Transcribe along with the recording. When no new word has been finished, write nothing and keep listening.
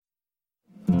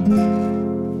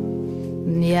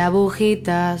y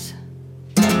agujitas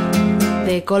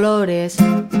de colores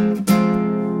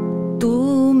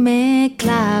tú me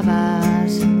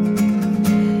clavas,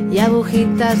 y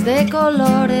agujitas de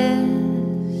colores,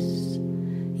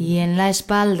 y en la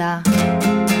espalda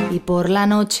y por la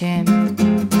noche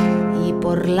y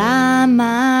por la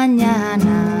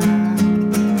mañana,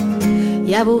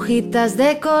 y agujitas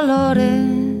de colores.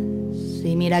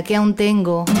 Y mira que aún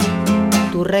tengo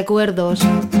tus recuerdos,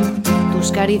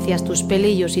 tus caricias, tus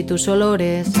pelillos y tus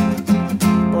olores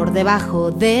por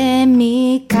debajo de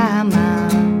mi cama,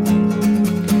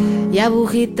 y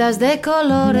agujitas de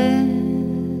colores,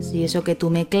 y eso que tú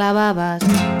me clavabas,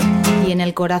 y en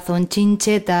el corazón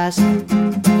chinchetas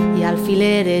y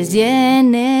alfileres y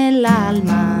en el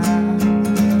alma,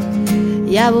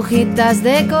 y agujitas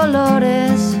de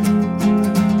colores,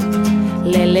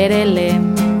 lelerele,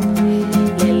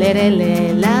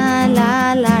 lelerele, la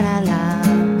la la la la,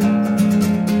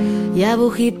 y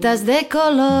agujitas de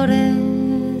colores,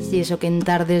 y eso que en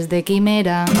tardes de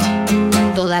quimera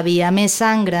todavía me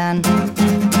sangran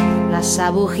las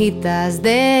agujitas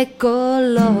de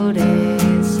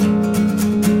colores,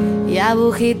 y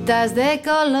agujitas de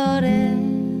colores.